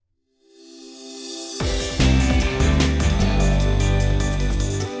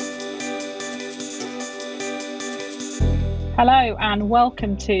Hello and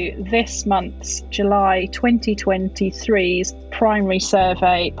welcome to this month's July 2023's Primary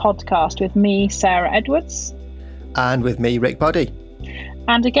Survey podcast with me, Sarah Edwards. And with me, Rick Boddy.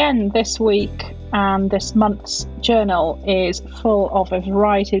 And again, this week and this month's journal is full of a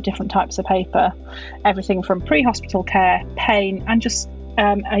variety of different types of paper, everything from pre-hospital care, pain, and just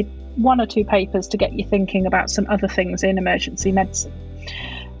one or two papers to get you thinking about some other things in emergency medicine.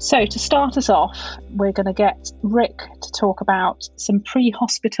 So to start us off, we're going to get Rick to talk about some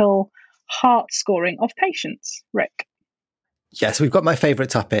pre-hospital heart scoring of patients. Rick. Yes, we've got my favourite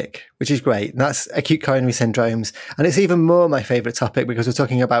topic, which is great, and that's acute coronary syndromes. And it's even more my favourite topic because we're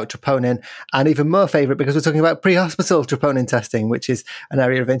talking about troponin, and even more favourite because we're talking about pre-hospital troponin testing, which is an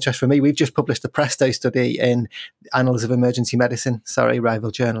area of interest for me. We've just published the PRESTO study in Annals of Emergency Medicine. Sorry,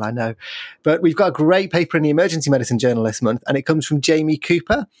 rival journal, I know. But we've got a great paper in the Emergency Medicine Journal this month, and it comes from Jamie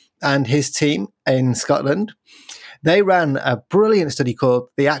Cooper and his team in Scotland. They ran a brilliant study called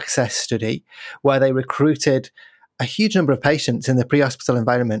the Access Study, where they recruited a huge number of patients in the pre-hospital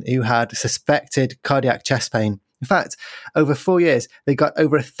environment who had suspected cardiac chest pain. In fact, over 4 years, they got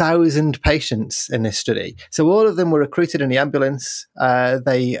over 1,000 patients in this study. So all of them were recruited in the ambulance.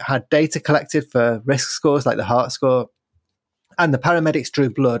 They had data collected for risk scores like the heart score, and the paramedics drew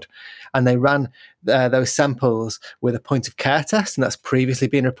blood, and they ran those samples with a point of care test, and that's previously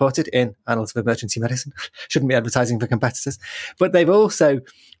been reported in Annals of Emergency Medicine. Shouldn't be advertising for competitors. But they've also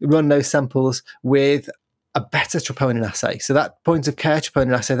run those samples with a better troponin assay. So that point of care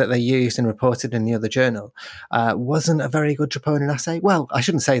troponin assay that they used and reported in the other journal wasn't a very good troponin assay. Well, I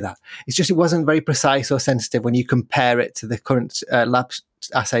shouldn't say that. It's just it wasn't very precise or sensitive when you compare it to the current lab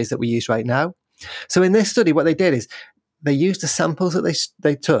assays that we use right now. So in this study, what they did is they used the samples that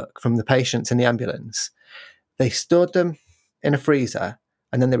they took from the patients in the ambulance. They stored them in a freezer,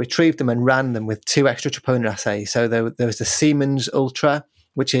 and then they retrieved them and ran them with two extra troponin assays. So there was the Siemens Ultra,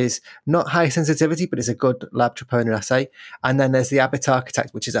 which is not high sensitivity, but is a good lab troponin assay. And then there's the Abbott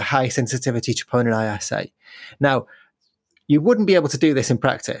Architect, which is a high sensitivity troponin assay. Now, you wouldn't be able to do this in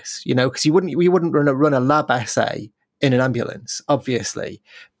practice, because you wouldn't run a lab assay in an ambulance, obviously.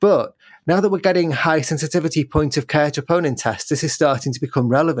 But now that we're getting high sensitivity point of care troponin tests, this is starting to become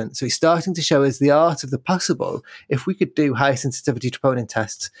relevant. So it's starting to show us the art of the possible if we could do high sensitivity troponin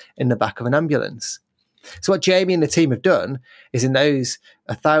tests in the back of an ambulance. So what Jamie and the team have done is in those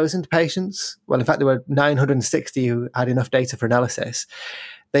 1,000 patients, well, in fact, there were 960 who had enough data for analysis.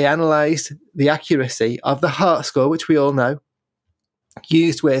 They analysed the accuracy of the heart score, which we all know,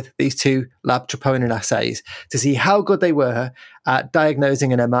 used with these two lab troponin assays to see how good they were at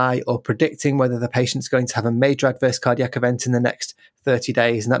diagnosing an MI or predicting whether the patient's going to have a major adverse cardiac event in the next 30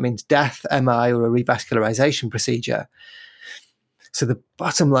 days. And that means death, MI, or a revascularization procedure. So the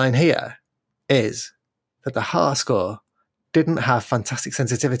bottom line here is that the heart score didn't have fantastic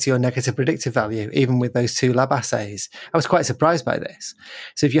sensitivity or negative predictive value, even with those two lab assays. I was quite surprised by this.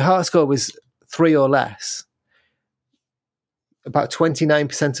 So if your heart score was 3 or less, about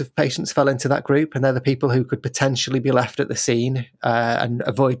 29% of patients fell into that group, and they're the people who could potentially be left at the scene and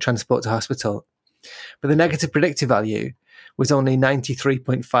avoid transport to hospital. But the negative predictive value was only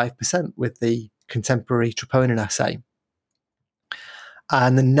 93.5% with the contemporary troponin assay.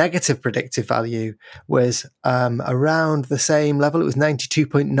 And the negative predictive value was around the same level. It was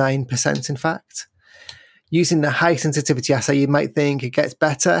 92.9%, in fact. Using the high sensitivity assay, you might think it gets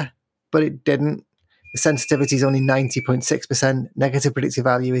better, but it didn't. The sensitivity is only 90.6%. Negative predictive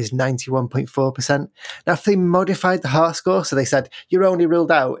value is 91.4%. Now, if they modified the heart score, so they said, you're only ruled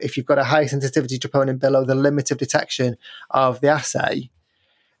out if you've got a high sensitivity troponin below the limit of detection of the assay,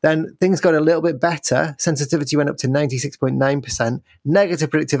 then things got a little bit better. Sensitivity went up to 96.9%,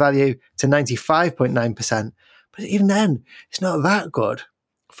 negative predictive value to 95.9%. But even then, it's not that good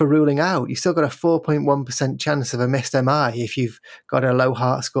for ruling out. You've still got a 4.1% chance of a missed MI if you've got a low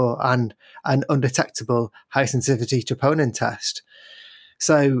heart score and an undetectable high sensitivity troponin test.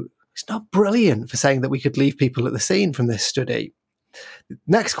 So it's not brilliant for saying that we could leave people at the scene from this study.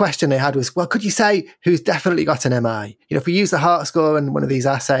 Next question they had was, well, could you say who's definitely got an MI? If we use the heart score in one of these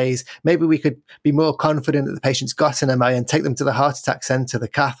assays, maybe we could be more confident that the patient's got an MI and take them to the heart attack centre, the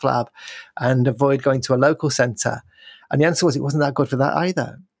cath lab, and avoid going to a local centre. And the answer was it wasn't that good for that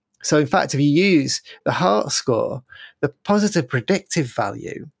either. So in fact, if you use the heart score, the positive predictive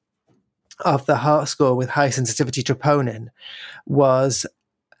value of the heart score with high sensitivity troponin was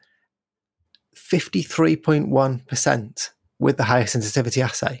 53.1%. with the high sensitivity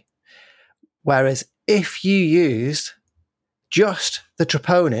assay. Whereas if you used just the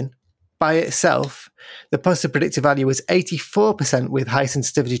troponin by itself, the positive predictive value was 84% with high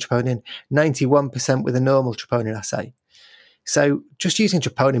sensitivity troponin, 91% with a normal troponin assay. So just using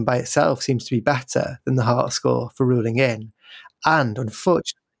troponin by itself seems to be better than the heart score for ruling in. And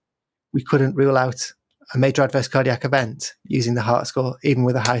unfortunately, we couldn't rule out a major adverse cardiac event using the heart score, even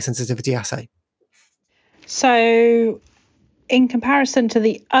with a high sensitivity assay. So in comparison to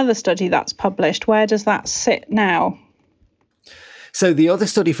the other study that's published, where does that sit now? So the other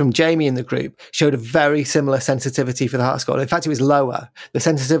study from Jamie in the group showed a very similar sensitivity for the heart score. In fact, it was lower. The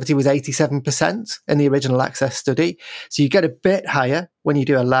sensitivity was 87% in the original access study. So you get a bit higher when you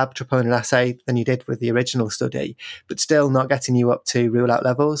do a lab troponin assay than you did with the original study, but still not getting you up to rule out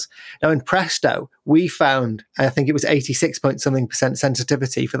levels. Now in Presto, we found, I think it was 86 point something percent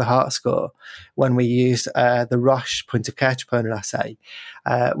sensitivity for the heart score when we used the Roche point of care troponin assay,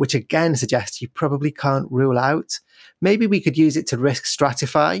 which again suggests you probably can't rule out. Maybe we could use it to risk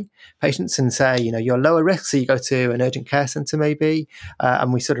stratify patients and say, you're lower risk, so you go to an urgent care centre maybe,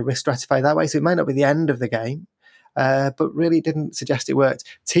 and we sort of risk stratify that way. So it might not be the end of the game, but really didn't suggest it worked.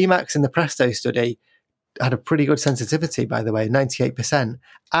 Tmax in the Presto study had a pretty good sensitivity, by the way, 98%.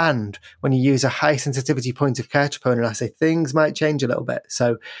 And when you use a high sensitivity point of care troponin assay, things might change a little bit.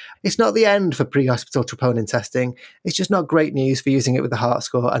 So it's not the end for pre-hospital troponin testing. It's just not great news for using it with the heart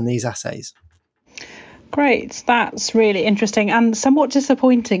score and these assays. Great, that's really interesting and somewhat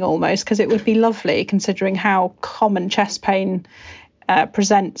disappointing almost, because it would be lovely considering how common chest pain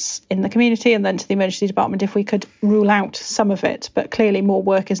presents in the community and then to the emergency department if we could rule out some of it. But clearly more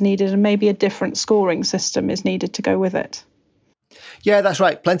work is needed and maybe a different scoring system is needed to go with it. Yeah, that's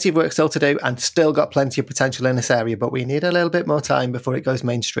right. Plenty of work still to do and still got plenty of potential in this area, but we need a little bit more time before it goes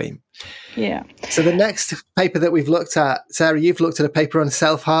mainstream. Yeah. So the next paper that we've looked at, Sarah, you've looked at a paper on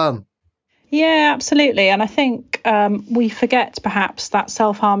self-harm. Yeah, absolutely. And I think we forget perhaps that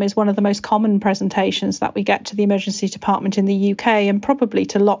self-harm is one of the most common presentations that we get to the emergency department in the UK and probably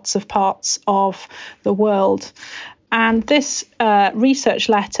to lots of parts of the world. And this research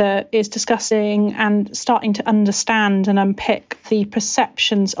letter is discussing and starting to understand and unpick the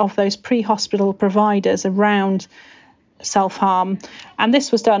perceptions of those pre-hospital providers around self-harm. And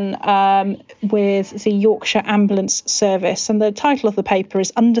this was done with the Yorkshire Ambulance Service. And the title of the paper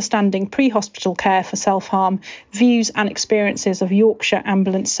is Understanding Pre-Hospital Care for Self-Harm, Views and Experiences of Yorkshire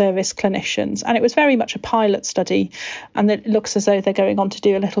Ambulance Service Clinicians. And it was very much a pilot study, and it looks as though they're going on to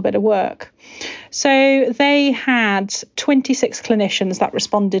do a little bit of work. So they had 26 clinicians that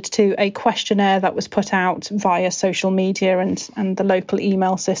responded to a questionnaire that was put out via social media and the local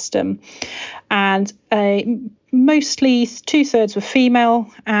email system. And mostly 2/3 were female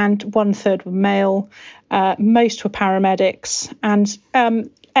and 1/3 were male. Most were paramedics, and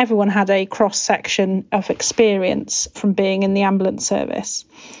everyone had a cross-section of experience from being in the ambulance service.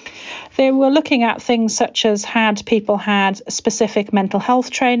 They were looking at things such as had people had specific mental health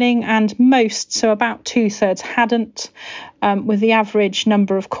training, and most, so about 2/3 hadn't, with the average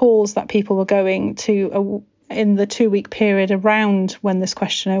number of calls that people were going to in the 2-week period around when this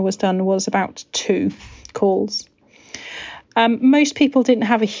questionnaire was done was about 2 calls. Most people didn't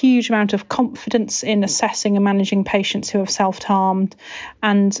have a huge amount of confidence in assessing and managing patients who have self-harmed,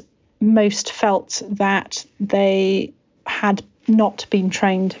 and most felt that they had not been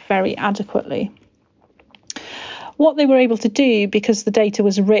trained very adequately. What they were able to do, because the data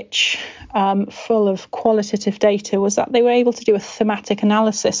was rich, full of qualitative data, was that they were able to do a thematic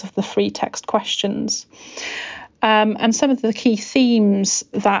analysis of the free text questions. And some of the key themes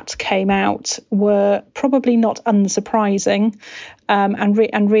that came out were probably not unsurprising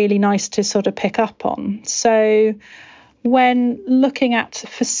and really nice to sort of pick up on. So when looking at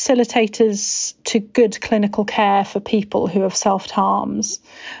facilitators to good clinical care for people who have self-harms,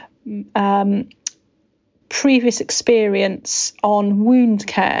 previous experience on wound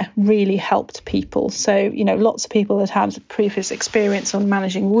care really helped people. So, lots of people had previous experience on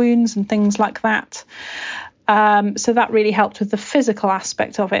managing wounds and things like that. So that really helped with the physical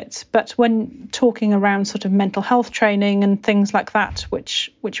aspect of it. But when talking around sort of mental health training and things like that,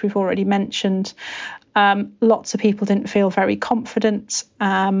 which we've already mentioned, lots of people didn't feel very confident.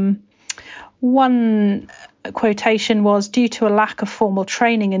 One quotation was, due to a lack of formal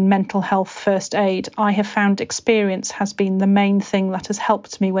training in mental health first aid, I have found experience has been the main thing that has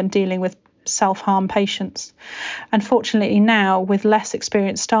helped me when dealing with self-harm patients. Unfortunately now, with less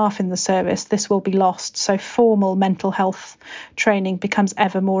experienced staff in the service, this will be lost, so formal mental health training becomes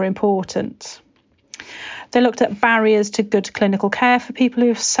ever more important. They looked at barriers to good clinical care for people who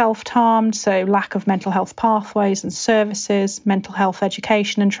have self-harmed, so lack of mental health pathways and services, mental health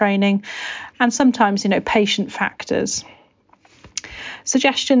education and training, and sometimes, patient factors.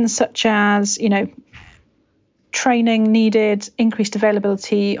 Suggestions such as, training needed, increased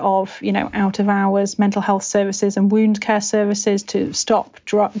availability of, out of hours mental health services and wound care services to stop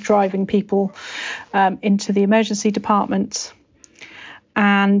driving people into the emergency department.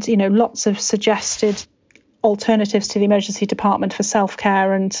 And, lots of suggested alternatives to the emergency department for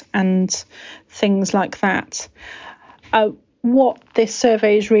self-care and things like that. What this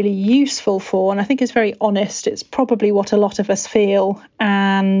survey is really useful for, and I think is very honest, it's probably what a lot of us feel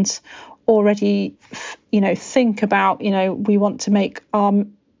and already, think about, we want to make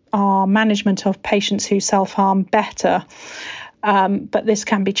our management of patients who self-harm better. But this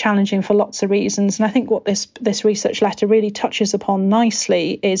can be challenging for lots of reasons. And I think what this research letter really touches upon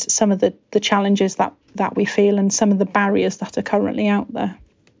nicely is some of the challenges that we feel and some of the barriers that are currently out there.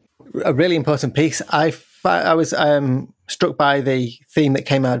 A really important piece. I was struck by the theme that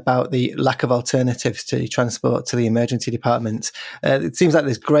came out about the lack of alternatives to transport to the emergency department. It seems like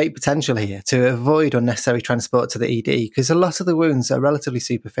there's great potential here to avoid unnecessary transport to the ED, because a lot of the wounds are relatively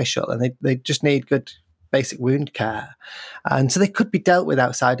superficial and they just need good basic wound care. And so they could be dealt with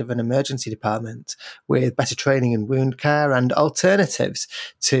outside of an emergency department with better training in wound care and alternatives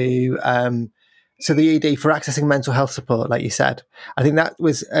to the ED for accessing mental health support, like you said. I think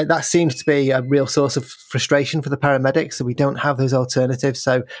that seems to be a real source of frustration for the paramedics, that we don't have those alternatives.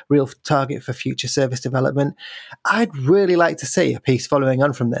 So real target for future service development. I'd really like to see a piece following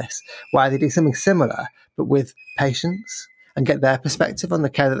on from this, why they do something similar, but with patients, and get their perspective on the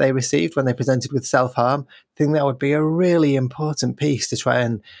care that they received when they presented with self-harm. I think that would be a really important piece to try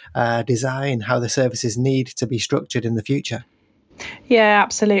and design how the services need to be structured in the future. Yeah,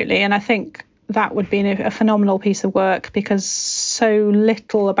 absolutely. And I think that would be a phenomenal piece of work, because so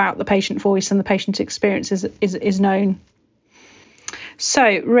little about the patient voice and the patient experience is known. So,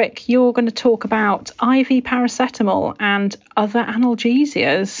 Rick, you're going to talk about IV paracetamol and other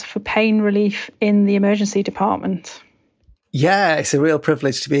analgesias for pain relief in the emergency department. Yeah, it's a real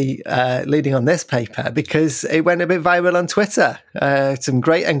privilege to be leading on this paper, because it went a bit viral on Twitter. Some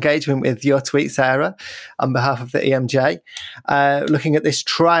great engagement with your tweet, Sarah, on behalf of the EMJ, looking at this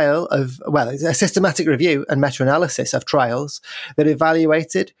trial it's a systematic review and meta-analysis of trials that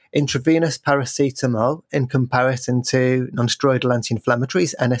evaluated intravenous paracetamol in comparison to non-steroidal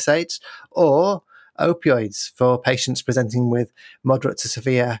anti-inflammatories, NSAIDs, or opioids for patients presenting with moderate to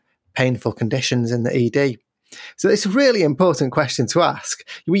severe painful conditions in the ED. So it's a really important question to ask.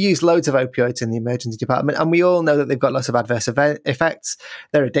 We use loads of opioids in the emergency department, and we all know that they've got lots of adverse effects.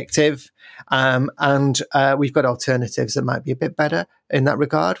 They're addictive, and we've got alternatives that might be a bit better in that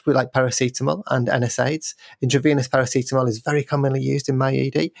regard. We like paracetamol and NSAIDs. Intravenous paracetamol is very commonly used in my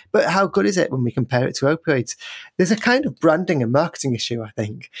ED, but how good is it when we compare it to opioids? There's a kind of branding and marketing issue, I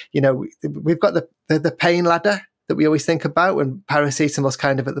think. We've got the pain ladder that we always think about, when paracetamol's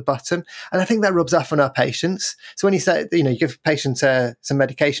kind of at the bottom. And I think that rubs off on our patients. So when you say, you give patients some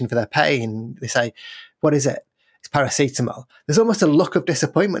medication for their pain, they say, what is it? It's paracetamol. There's almost a look of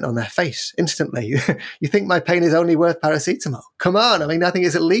disappointment on their face instantly. You think my pain is only worth paracetamol? Come on. I think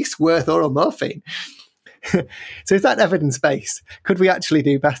it's at least worth oral morphine. So is that evidence-based? Could we actually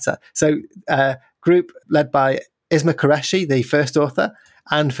do better? So group led by Isma Qureshi, the first author.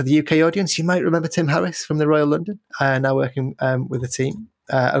 And for the UK audience, you might remember Tim Harris from the Royal London, now working with the team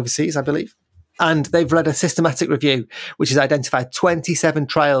overseas, I believe. And they've led a systematic review, which has identified 27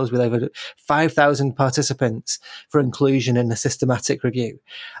 trials with over 5,000 participants for inclusion in the systematic review.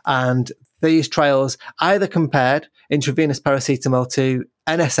 And these trials either compared intravenous paracetamol to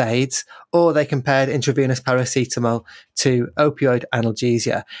NSAIDs, or they compared intravenous paracetamol to opioid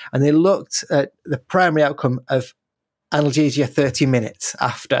analgesia. And they looked at the primary outcome of analgesia 30 minutes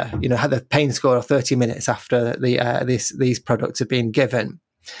after, had the pain score of 30 minutes after these products had been given.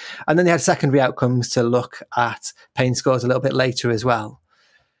 And then they had secondary outcomes to look at pain scores a little bit later as well.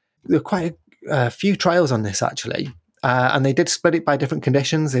 There were quite a few trials on this, actually. And they did split it by different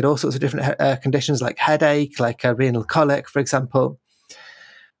conditions. They had all sorts of different conditions, like headache, like renal colic, for example.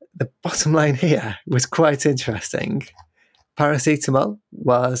 The bottom line here was quite interesting. Paracetamol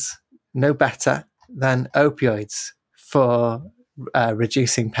was no better than opioids for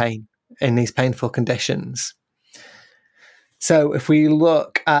reducing pain in these painful conditions. So if we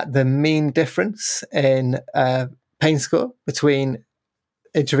look at the mean difference in pain score between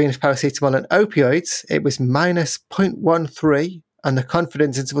intravenous paracetamol and opioids, it was minus 0.13, and the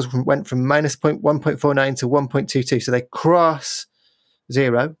confidence intervals went from minus 1.49 to 1.22. So they cross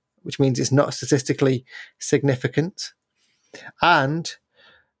zero, which means it's not statistically significant. And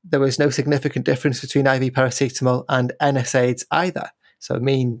there was no significant difference between IV paracetamol and NSAIDs either. So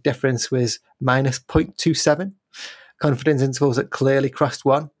mean difference was minus 0.27. Confidence intervals that clearly crossed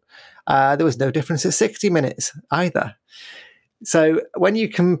 1. There was no difference at 60 minutes either. So when you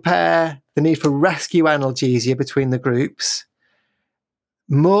compare the need for rescue analgesia between the groups,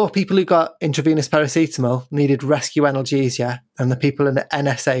 more people who got intravenous paracetamol needed rescue analgesia than the people in the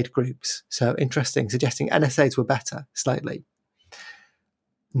NSAID groups. So interesting, suggesting NSAIDs were better slightly.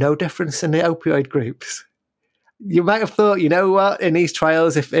 No difference in the opioid groups. You might have thought, you know what, in these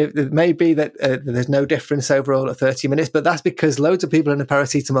trials, if it may be that there's no difference overall at 30 minutes, but that's because loads of people in the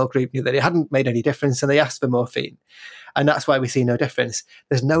paracetamol group knew that it hadn't made any difference and they asked for morphine. And that's why we see no difference.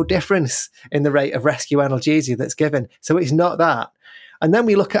 There's no difference in the rate of rescue analgesia that's given. So it's not that. And then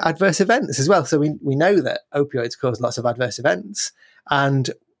we look at adverse events as well. So we know that opioids cause lots of adverse events, and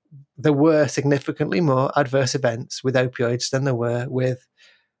there were significantly more adverse events with opioids than there were with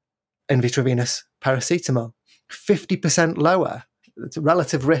intravenous paracetamol. 50% lower. It's a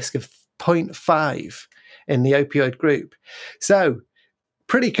relative risk of 0.5 in the opioid group. So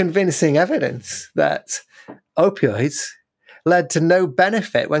pretty convincing evidence that opioids led to no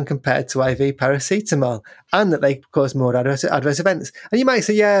benefit when compared to IV paracetamol, and that they cause more adverse events. And you might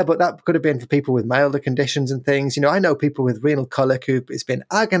say, yeah, but that could have been for people with milder conditions and things. You know, I know people with renal colic who it's been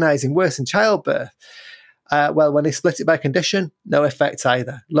agonizing, worse than childbirth. Well, when they split it by condition, no effect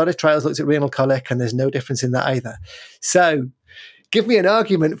either. A lot of trials looked at renal colic and there's no difference in that either. So give me an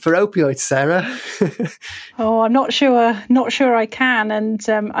argument for opioids, Sarah. Oh, I'm not sure I can. And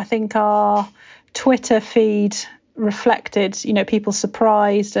I think our Twitter feed reflected, you know, people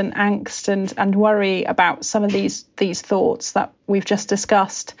surprised and angst and worry about some of these thoughts that we've just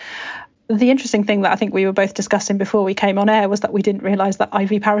discussed. The interesting thing that I think we were both discussing before we came on air was that we didn't realise that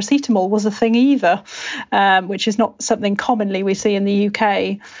IV paracetamol was a thing either, which is not something commonly we see in the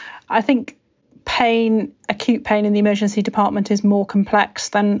UK. I think acute pain in the emergency department is more complex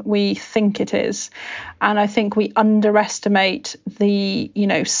than we think it is. And I think we underestimate the,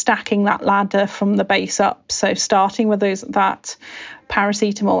 stacking that ladder from the base up. So starting with that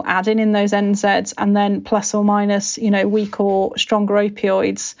paracetamol, adding in those NSAIDs, and then plus or minus, weak or stronger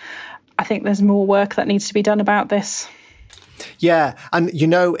opioids. I think there's more work that needs to be done about this. Yeah. And,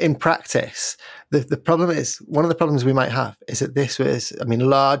 in practice, the problem is, one of the problems we might have is that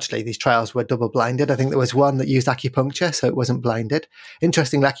largely these trials were double blinded. I think there was one that used acupuncture, so it wasn't blinded.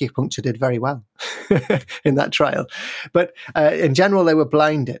 Interestingly, acupuncture did very well in that trial. But in general, they were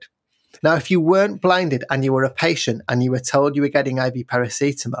blinded. Now, if you weren't blinded and you were a patient and you were told you were getting IV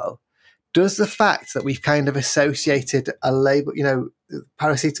paracetamol, does the fact that we've kind of associated a label,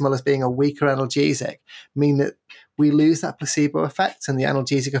 paracetamol as being a weaker analgesic, mean that we lose that placebo effect and the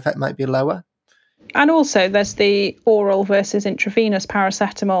analgesic effect might be lower? And also there's the oral versus intravenous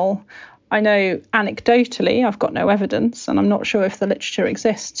paracetamol. I know anecdotally, I've got no evidence and I'm not sure if the literature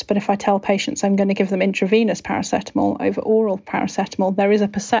exists, but if I tell patients I'm going to give them intravenous paracetamol over oral paracetamol, there is a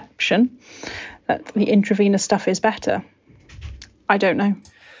perception that the intravenous stuff is better. I don't know.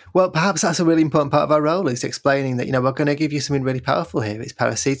 Well, perhaps that's a really important part of our role, is explaining that, we're going to give you something really powerful here. It's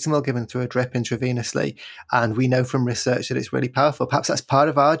paracetamol given through a drip intravenously, and we know from research that it's really powerful. Perhaps that's part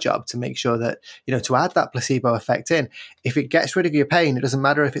of our job, to make sure that, to add that placebo effect in. If it gets rid of your pain, it doesn't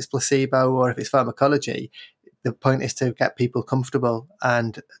matter if it's placebo or if it's pharmacology. The point is to get people comfortable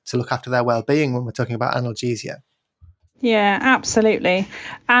and to look after their well-being when we're talking about analgesia. Yeah, absolutely.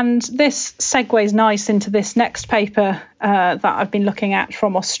 And this segues nice into this next paper that I've been looking at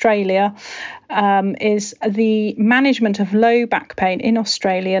from Australia, is the management of low back pain in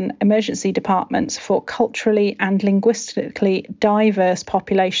Australian emergency departments for culturally and linguistically diverse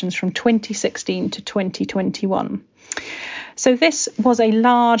populations from 2016 to 2021. So this was a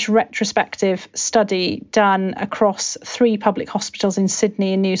large retrospective study done across 3 public hospitals in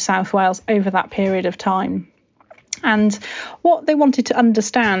Sydney and New South Wales over that period of time. And what they wanted to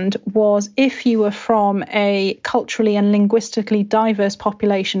understand was, if you were from a culturally and linguistically diverse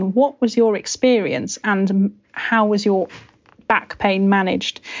population, what was your experience and how was your back pain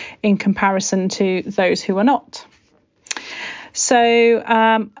managed in comparison to those who were not? So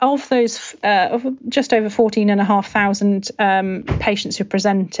of those, of just over 14,500 patients who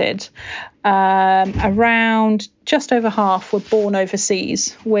presented, around just over half were born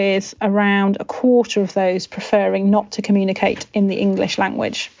overseas, with around a quarter of those preferring not to communicate in the English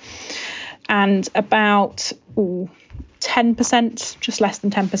language. And about 10%, just less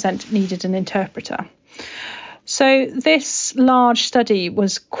than 10%, needed an interpreter. So this large study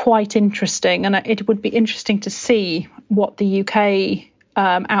was quite interesting, and it would be interesting to see what the UK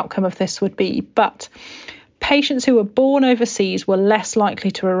outcome of this would be. But patients who were born overseas were less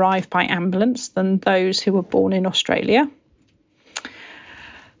likely to arrive by ambulance than those who were born in Australia.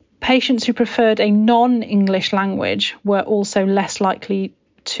 Patients who preferred a non-English language were also less likely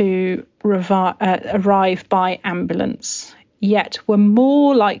to arrive by ambulance, yet were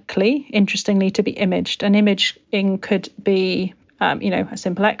more likely, interestingly, to be imaged. And imaging could be, a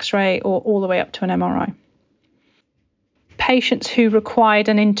simple X-ray or all the way up to an MRI. Patients who required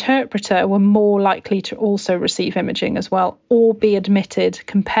an interpreter were more likely to also receive imaging as well, or be admitted,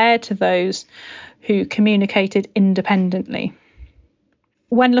 compared to those who communicated independently.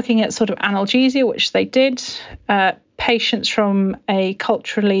 When looking at sort of analgesia, which they did, patients from a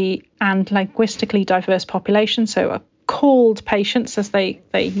culturally and linguistically diverse population, so called patients, as they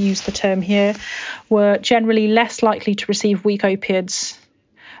use the term here, were generally less likely to receive weak opiates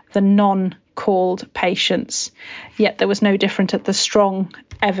than non-called patients, yet there was no difference at the strong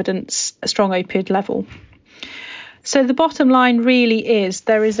opioid level. So the bottom line really is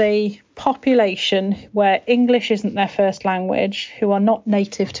there is a population where English isn't their first language, who are not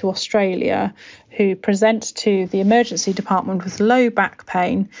native to Australia, who present to the emergency department with low back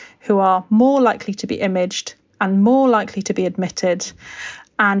pain, who are more likely to be imaged and more likely to be admitted,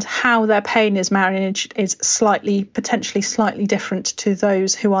 and how their pain is managed is potentially slightly different to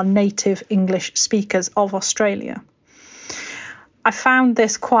those who are native English speakers of Australia. I found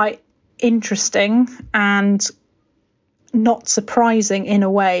this quite interesting and not surprising in a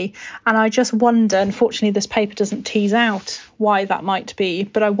way, and I just wonder, unfortunately this paper doesn't tease out why that might be,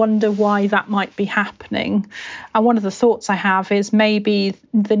 but I wonder why that might be happening. And one of the thoughts I have is maybe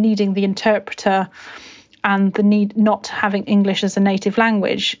the needing the interpreter and the need not having English as a native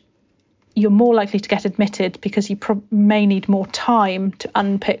language, you're more likely to get admitted because you may need more time to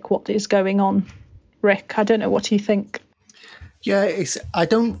unpick what is going on. Rick, I don't know, what do you think? Yeah, I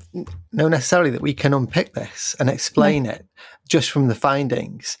don't know necessarily that we can unpick this and explain it just from the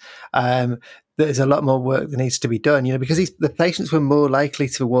findings. There's a lot more work that needs to be done, because the patients were more likely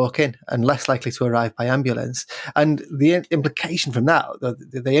to walk in and less likely to arrive by ambulance. And the implication from that,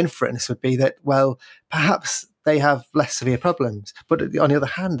 the inference would be that, well, perhaps they have less severe problems, but on the other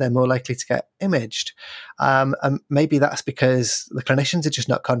hand, they're more likely to get imaged. And maybe that's because the clinicians are just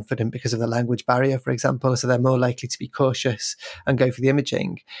not confident because of the language barrier, for example, so they're more likely to be cautious and go for the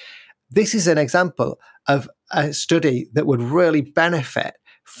imaging. This is an example of a study that would really benefit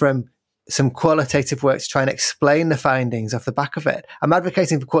from some qualitative work to try and explain the findings off the back of it. I'm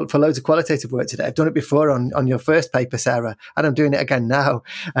advocating for loads of qualitative work today. I've done it before on your first paper, Sarah, and I'm doing it again now.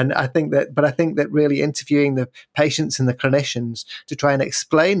 And I think that really interviewing the patients and the clinicians to try and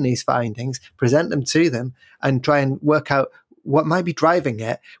explain these findings, present them to them, and try and work out what might be driving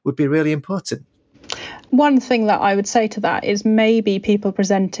it would be really important. One thing that I would say to that is maybe people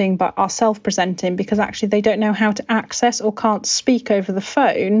presenting but are self-presenting because actually they don't know how to access or can't speak over the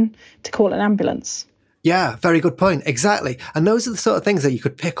phone to call an ambulance. Yeah, very good point. Exactly. And those are the sort of things that you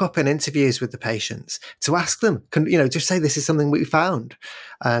could pick up in interviews with the patients to ask them, just say, this is something we found.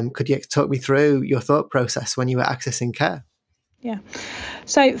 Could you talk me through your thought process when you were accessing care? Yeah.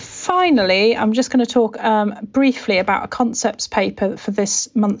 So finally, I'm just going to talk briefly about a concepts paper for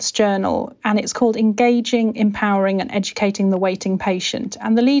this month's journal, and it's called Engaging, Empowering and Educating the Waiting Patient.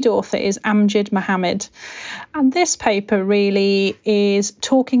 And the lead author is Amjad Mohammed. And this paper really is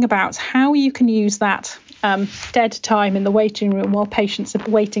talking about how you can use that dead time in the waiting room while patients are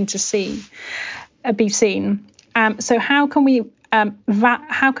waiting to be seen. So how can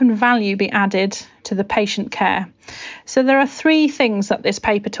value be added to the patient care? So there are three things that this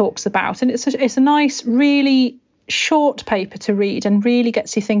paper talks about, and it's a nice, really short paper to read and really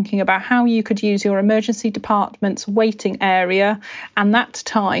gets you thinking about how you could use your emergency department's waiting area and that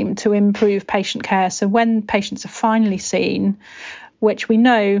time to improve patient care. So when patients are finally seen, which we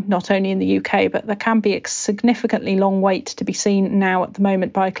know not only in the UK, but there can be a significantly long wait to be seen now at the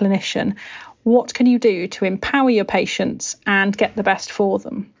moment by a clinician, what can you do to empower your patients and get the best for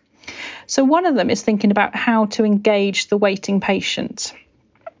them? So one of them is thinking about how to engage the waiting patient.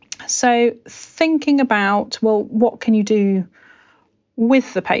 So thinking about, well, what can you do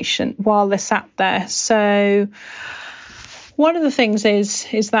with the patient while they're sat there? So one of the things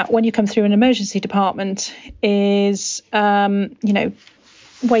is that when you come through an emergency department is,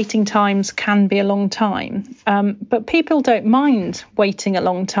 waiting times can be a long time. But people don't mind waiting a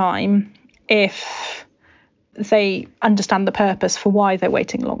long time if they understand the purpose for why they're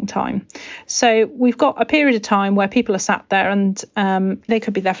waiting a long time. So we've got a period of time where people are sat there and they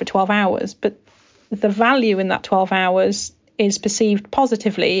could be there for 12 hours, but the value in that 12 hours is perceived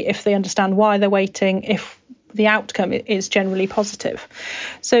positively if they understand why they're waiting, if the outcome is generally positive.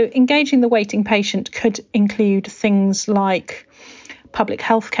 So engaging the waiting patient could include things like public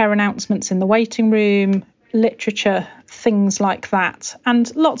healthcare announcements in the waiting room, literature, things like that.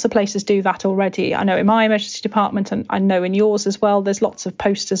 And lots of places do that already. I know in my emergency department, and I know in yours as well, there's lots of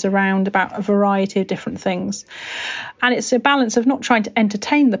posters around about a variety of different things. And it's a balance of not trying to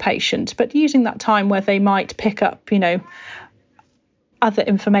entertain the patient, but using that time where they might pick up, other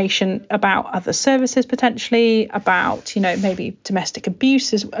information about other services, potentially about, maybe domestic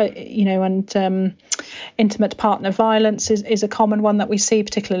abuse, and intimate partner violence is a common one that we see,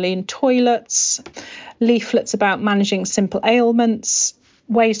 particularly in toilets, leaflets about managing simple ailments,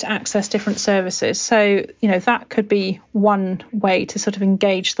 ways to access different services. So, that could be one way to sort of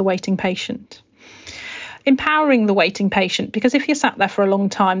engage the waiting patient. Empowering the waiting patient, because if you're sat there for a long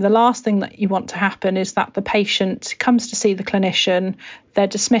time, the last thing that you want to happen is that the patient comes to see the clinician, they're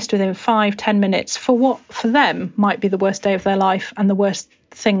dismissed within 5-10 minutes for what for them might be the worst day of their life and the worst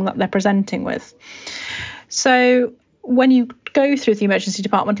thing that they're presenting with. So when you go through the emergency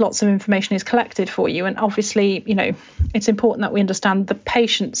department, lots of information is collected for you, and obviously, it's important that we understand the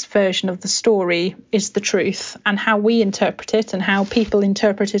patient's version of the story is the truth, and how we interpret it and how people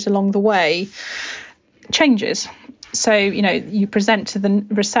interpret it along the way changes. So, you present to the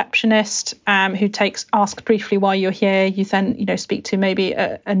receptionist who asks briefly why you're here. You then, speak to maybe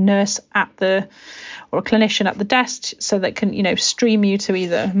a nurse or a clinician at the desk so that can, stream you to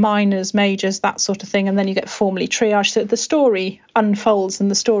either minors, majors, that sort of thing. And then you get formally triaged. So the story unfolds and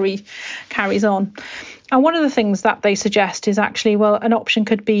the story carries on. And one of the things that they suggest is actually, an option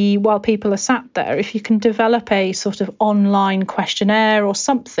could be, while people are sat there, if you can develop a sort of online questionnaire or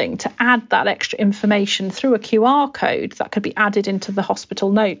something to add that extra information through a QR code that could be added into the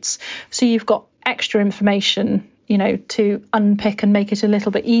hospital notes. So you've got extra information, to unpick and make it a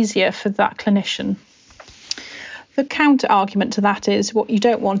little bit easier for that clinician. The counter argument to that is what you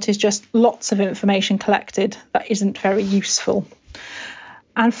don't want is just lots of information collected that isn't very useful.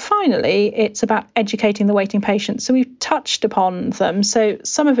 And finally, it's about educating the waiting patient. So we've touched upon them. So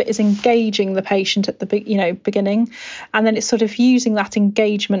some of it is engaging the patient at the beginning, and then it's sort of using that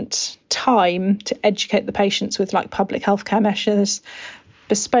engagement time to educate the patients with like public healthcare measures,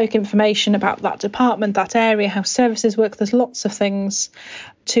 bespoke information about that department, that area, how services work. There's lots of things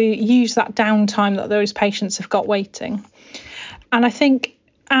to use that downtime that those patients have got waiting. And I think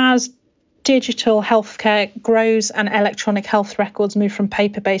as digital healthcare grows and electronic health records move from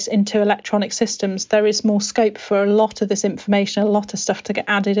paper-based into electronic systems, there is more scope for a lot of this information, a lot of stuff to get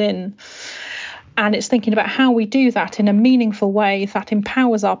added in. And it's thinking about how we do that in a meaningful way that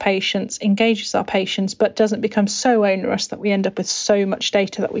empowers our patients, engages our patients, but doesn't become so onerous that we end up with so much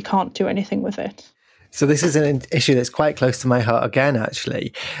data that we can't do anything with it. So this is an issue that's quite close to my heart again,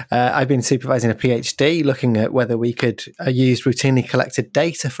 actually. I've been supervising a PhD looking at whether we could use routinely collected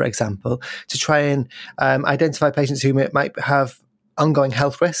data, for example, to try and identify patients who might have ongoing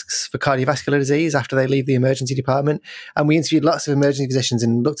health risks for cardiovascular disease after they leave the emergency department. And we interviewed lots of emergency physicians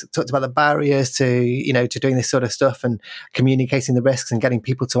and talked about the barriers to doing this sort of stuff and communicating the risks and getting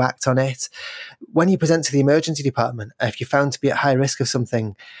people to act on it. When you present to the emergency department, if you're found to be at high risk of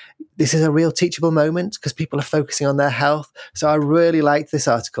something, this is a real teachable moment because people are focusing on their health. So I really liked this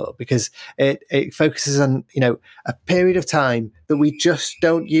article because it focuses on, a period of time that we just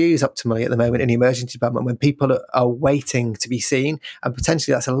don't use optimally at the moment in the emergency department when people are waiting to be seen. And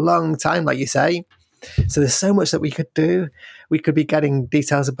potentially that's a long time, like you say. So there's so much that we could do. We could be getting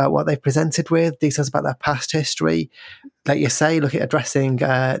details about what they've presented with, details about their past history. Like you say, look at addressing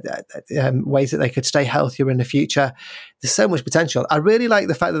ways that they could stay healthier in the future. There's so much potential. I really like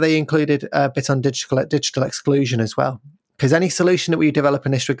the fact that they included a bit on digital exclusion as well. Because any solution that we develop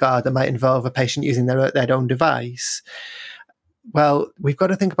in this regard that might involve a patient using their own device, well, we've got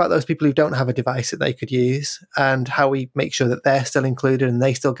to think about those people who don't have a device that they could use and how we make sure that they're still included and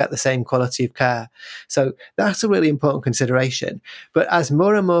they still get the same quality of care. So that's a really important consideration. But as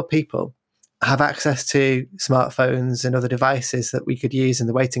more and more people have access to smartphones and other devices that we could use in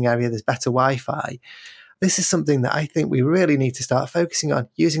the waiting area, there's better Wi-Fi. This is something that I think we really need to start focusing on,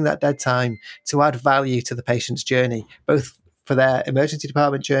 using that dead time to add value to the patient's journey, both for their emergency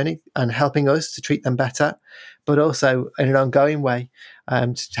department journey and helping us to treat them better, but also in an ongoing way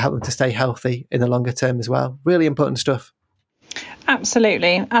to help them to stay healthy in the longer term as well. Really important stuff.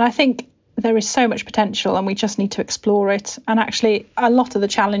 Absolutely. And I think there is so much potential and we just need to explore it. And actually, a lot of the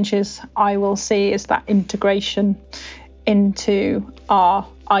challenges I will see is that integration into our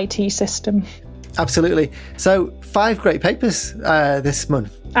IT system. Absolutely. So 5 great papers this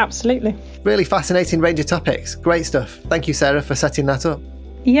month. Absolutely. Really fascinating range of topics. Great stuff. Thank you, Sarah, for setting that up.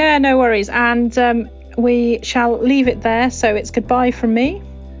 Yeah, no worries. And we shall leave it there. So it's goodbye from me.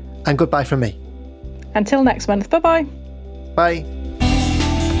 And goodbye from me. Until next month. Bye-bye. Bye.